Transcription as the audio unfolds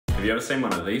Have you ever seen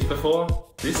one of these before?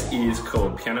 This is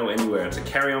called Piano Anywhere. It's a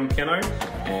carry-on piano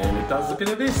and it does a bit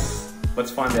of this. Let's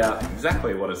find out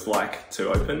exactly what it's like to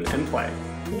open and play.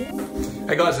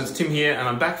 Hey guys, it's Tim here and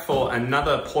I'm back for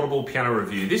another portable piano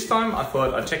review. This time I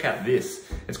thought I'd check out this.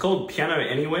 It's called Piano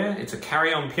Anywhere. It's a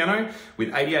carry-on piano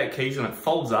with 88 keys and it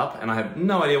folds up and I have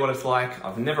no idea what it's like.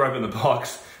 I've never opened the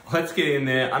box. Let's get in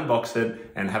there, unbox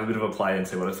it and have a bit of a play and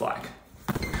see what it's like.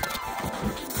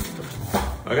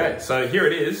 Okay, so here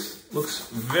it is. Looks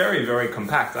very, very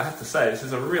compact. I have to say, this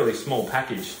is a really small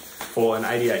package for an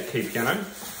 88 key piano.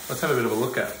 Let's have a bit of a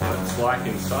look at what it's like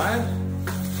inside.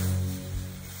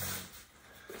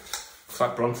 Looks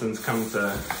like Bronson's come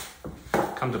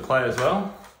to play as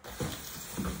well.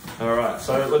 All right,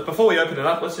 so look, before we open it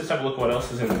up, let's just have a look at what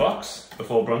else is in the box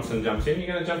before Bronson jumps in. You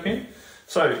gonna jump in?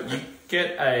 So you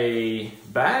get a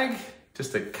bag,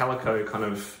 just a calico kind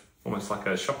of, almost like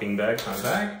a shopping bag kind of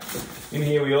bag. In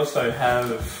here we also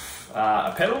have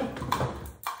a pedal.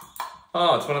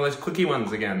 Oh, it's one of those clicky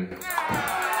ones again.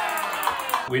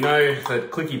 We know that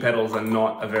clicky pedals are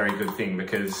not a very good thing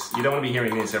because you don't want to be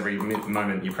hearing this every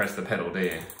moment you press the pedal, do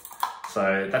you?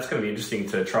 So that's going to be interesting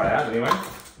to try out anyway.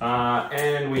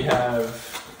 And we have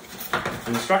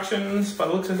instructions by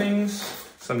the looks of things,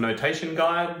 some notation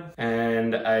guide,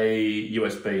 and a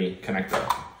USB connector.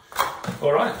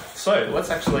 All right, so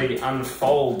let's actually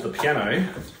unfold the piano.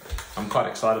 I'm quite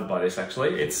excited by this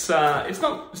actually. It's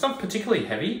not particularly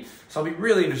heavy, so I'll be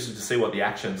really interested to see what the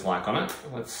action's like on it.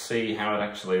 Let's see how it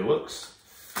actually looks.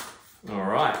 All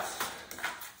right.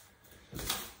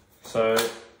 So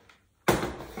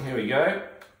here we go.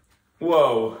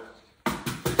 Whoa. All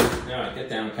right, get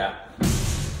down, Cap.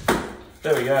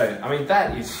 There we go. I mean,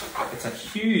 it's a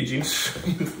huge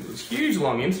instrument, it's a huge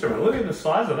long instrument. Look at the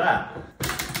size of that.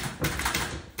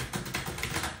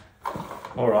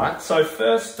 All right, so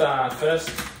first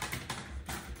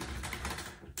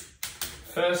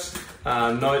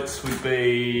notes would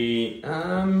be,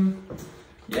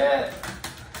 yeah,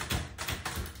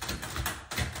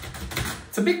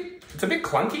 it's a bit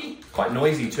clunky, quite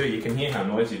noisy too. You can hear how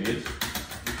noisy it is.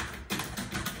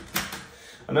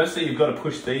 I noticed that you've got to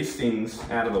push these things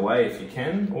out of the way if you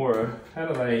can, or how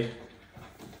do they, I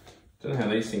don't know how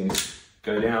these things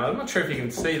go down. I'm not sure if you can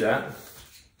see that.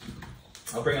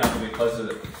 I'll bring it up a bit closer.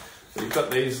 So you've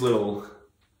got these little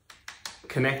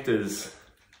connectors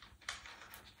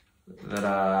that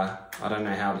are, I don't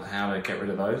know how to get rid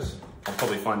of those. I'll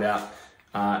probably find out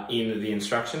in the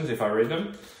instructions if I read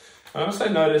them. I also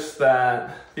noticed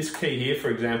that this key here, for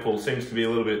example, seems to be a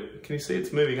little bit, can you see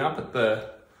it's moving up at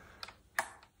the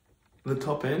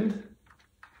top end?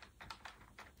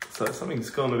 So something's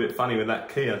gone a bit funny with that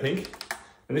key, I think.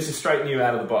 And this is straight new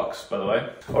out of the box, by the way.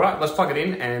 All right, let's plug it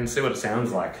in and see what it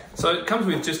sounds like. So it comes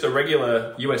with just a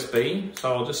regular USB,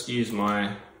 so I'll just use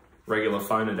my regular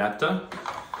phone adapter.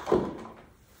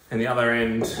 And the other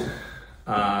end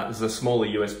is a smaller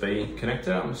USB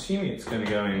connector. I'm assuming it's going to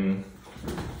go in,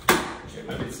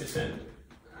 maybe it's this end.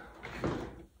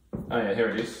 Oh yeah, here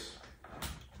it is.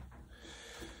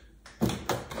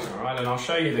 All right, and I'll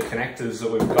show you the connectors that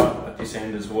we've got at this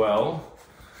end as well.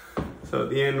 So at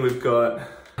the end we've got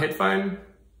headphone,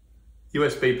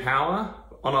 USB power,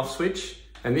 on-off switch,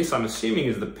 and this I'm assuming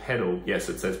is the pedal. Yes,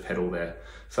 it says pedal there.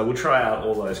 So we'll try out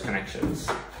all those connections.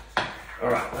 All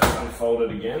right, let's unfold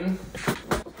it again.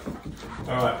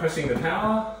 All right, pressing the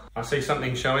power. I see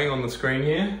something showing on the screen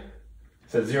here.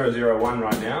 It says 001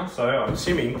 right now, so I'm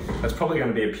assuming that's probably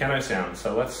going to be a piano sound.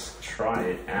 So let's try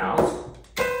it out.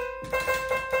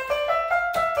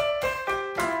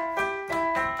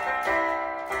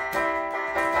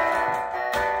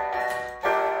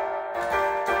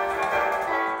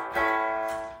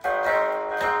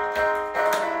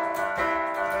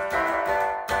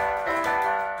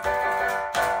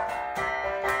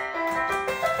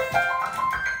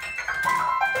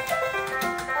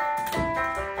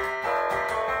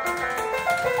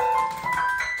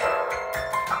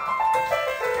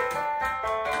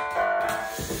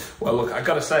 Well, look, I've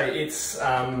got to say, it's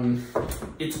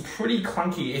pretty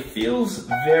clunky. It feels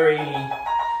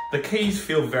the keys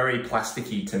feel very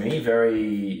plasticky to me,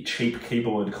 very cheap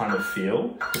keyboard kind of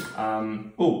feel.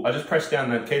 Oh, I just pressed down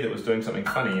that key that was doing something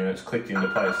funny and it's clicked into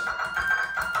place.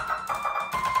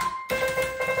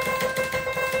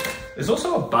 There's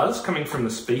also a buzz coming from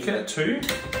the speaker too.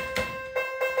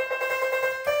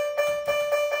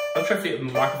 Not sure if the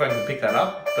microphone can pick that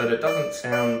up, but it doesn't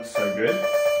sound so good.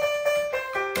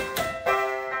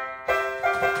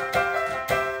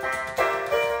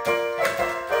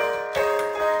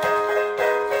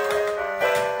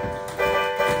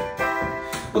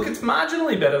 Look, it's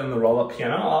marginally better than the roll-up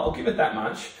piano, I'll give it that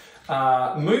much.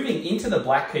 Moving into the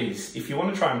black keys, if you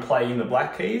want to try and play in the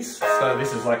black keys, so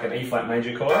this is like an E flat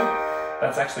major chord,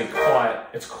 that's actually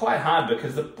it's quite hard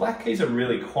because the black keys are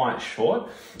really quite short.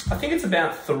 I think it's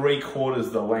about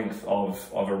 3/4 the length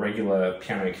of a regular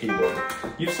piano keyboard.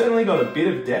 You've certainly got a bit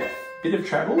of depth, bit of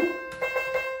travel,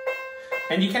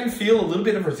 and you can feel a little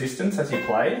bit of resistance as you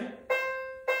play.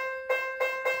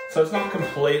 So it's not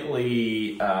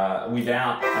completely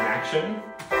without an action.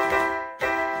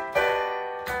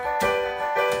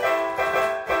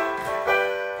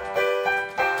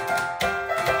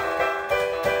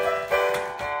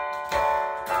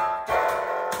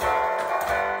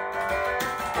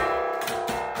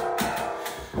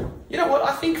 You know what,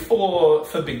 I think for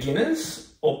beginners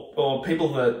or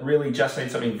people that really just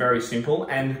need something very simple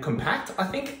and compact, I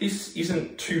think this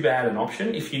isn't too bad an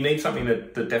option if you need something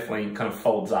that definitely kind of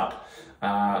folds up.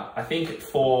 I think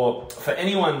for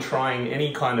anyone trying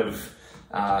any kind of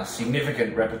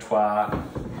significant repertoire,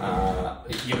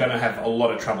 you're going to have a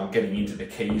lot of trouble getting into the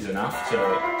keys enough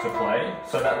to play.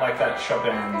 So that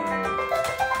Chopin,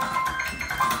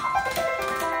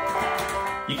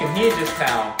 you can hear just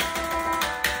how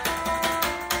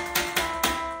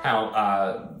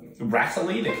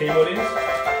rattly the keyboard is.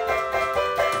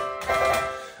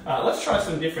 Let's try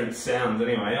some different sounds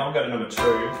anyway. I'll go to number 2.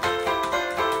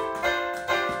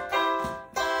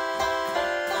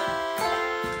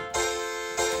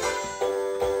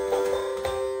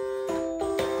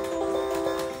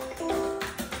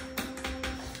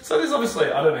 So there's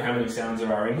obviously, I don't know how many sounds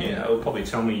there are in here. It'll probably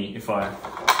tell me if I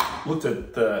looked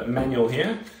at the manual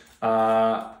here.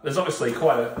 There's obviously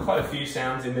quite a few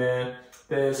sounds in there.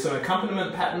 There's some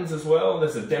accompaniment patterns as well.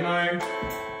 There's a demo.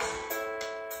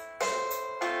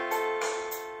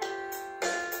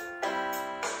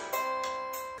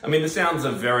 I mean, the sounds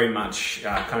are very much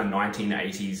kind of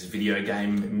 1980s video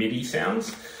game MIDI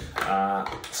sounds.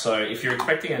 So if you're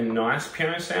expecting a nice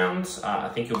piano sound, I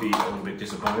think you'll be a little bit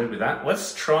disappointed with that.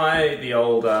 Let's try the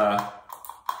old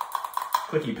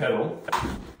clicky pedal.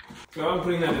 So I'm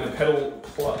putting that in a pedal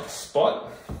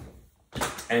spot.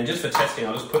 And just for testing,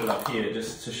 I'll just put it up here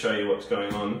just to show you what's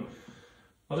going on.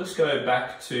 I'll just go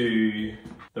back to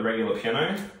the regular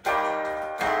piano.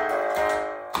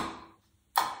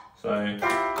 So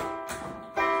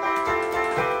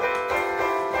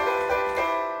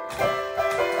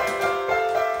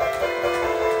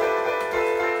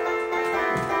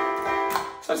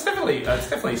it's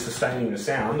definitely sustaining the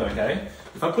sound, okay?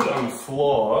 If I put it on the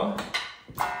floor,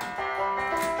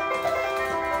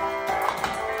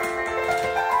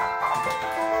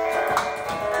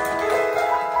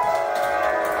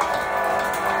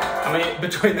 I mean,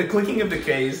 between the clicking of the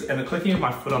keys and the clicking of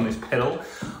my foot on this pedal,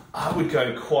 I would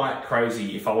go quite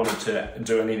crazy if I wanted to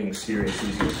do anything serious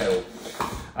using the pedal.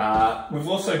 We've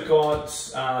also got,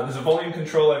 there's a volume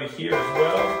control over here as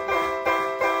well.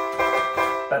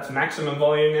 That's maximum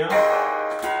volume now.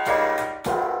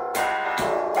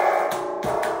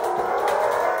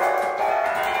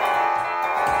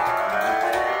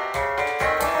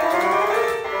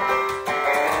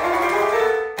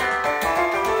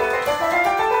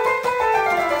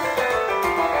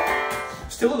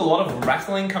 Still a lot of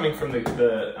rattling coming from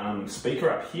the speaker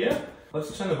up here.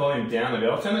 Let's turn the volume down a bit.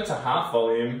 I'll turn it to half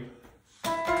volume.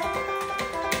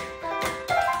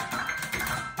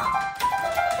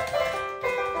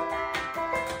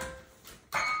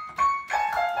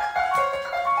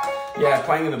 Yeah,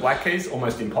 playing in the black keys,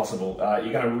 almost impossible.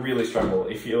 You're going to really struggle.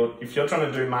 If you're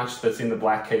trying to do much that's in the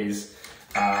black keys,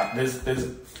 there's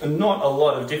not a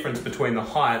lot of difference between the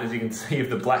height, as you can see, of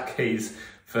the black keys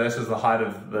versus the height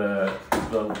of the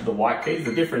white keys.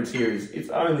 The difference here is it's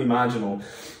only marginal.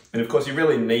 And of course, you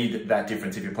really need that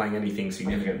difference if you're playing anything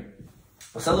significant.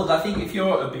 So look, I think if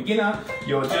you're a beginner,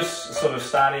 you're just sort of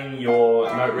starting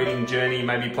your note reading journey,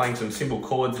 maybe playing some simple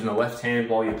chords in the left hand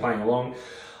while you're playing along,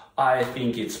 I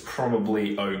think it's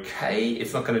probably okay.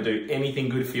 It's not going to do anything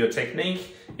good for your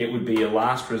technique. It would be a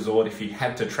last resort if you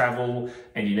had to travel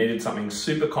and you needed something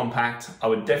super compact. I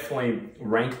would definitely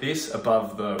rank this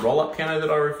above the roll-up piano that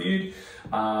I reviewed,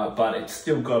 but it's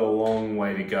still got a long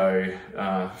way to go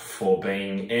for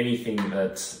being anything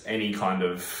that's any kind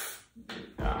of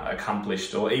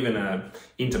accomplished or even an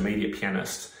intermediate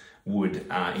pianist would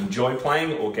enjoy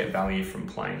playing or get value from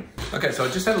playing. Okay, so I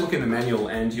just had a look in the manual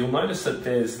and you'll notice that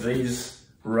there's these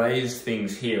raised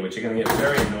things here, which are going to get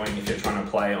very annoying if you're trying to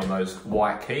play on those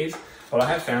white keys. But I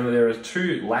have found that there are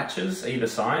 2 latches either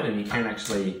side and you can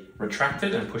actually retract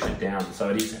it and push it down, so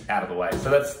it is out of the way. So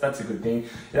that's a good thing.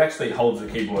 It actually holds the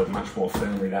keyboard much more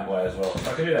firmly that way as well.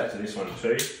 So I can do that to this one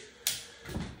too.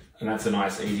 And that's a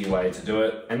nice easy way to do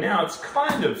it. And now it's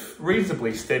kind of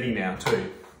reasonably steady now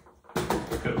too.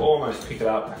 could almost pick it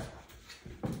up.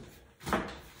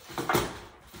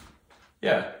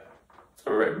 Yeah, it's a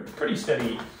pretty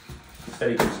steady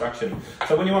construction.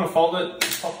 So when you want to fold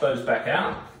it, pop those back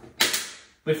out,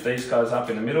 lift these guys up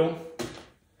in the middle,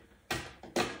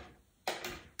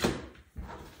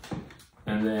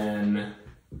 and then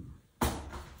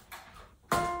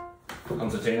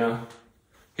concertina,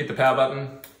 hit the power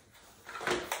button,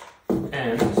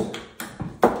 and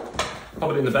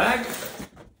pop it in the bag,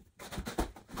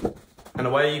 and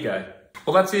away you go.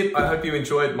 Well, that's it. I hope you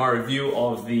enjoyed my review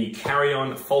of the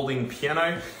Carry-On folding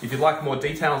piano. If you'd like more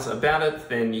details about it,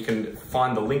 then you can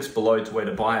find the links below to where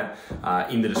to buy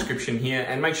it in the description here.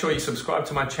 And make sure you subscribe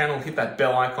to my channel, hit that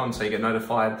bell icon so you get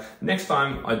notified next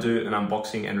time I do an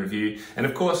unboxing and review. And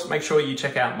of course, make sure you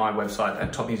check out my website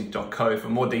at topmusic.co for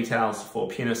more details for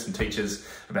pianists and teachers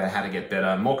about how to get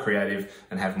better, more creative,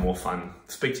 and have more fun.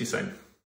 Speak to you soon.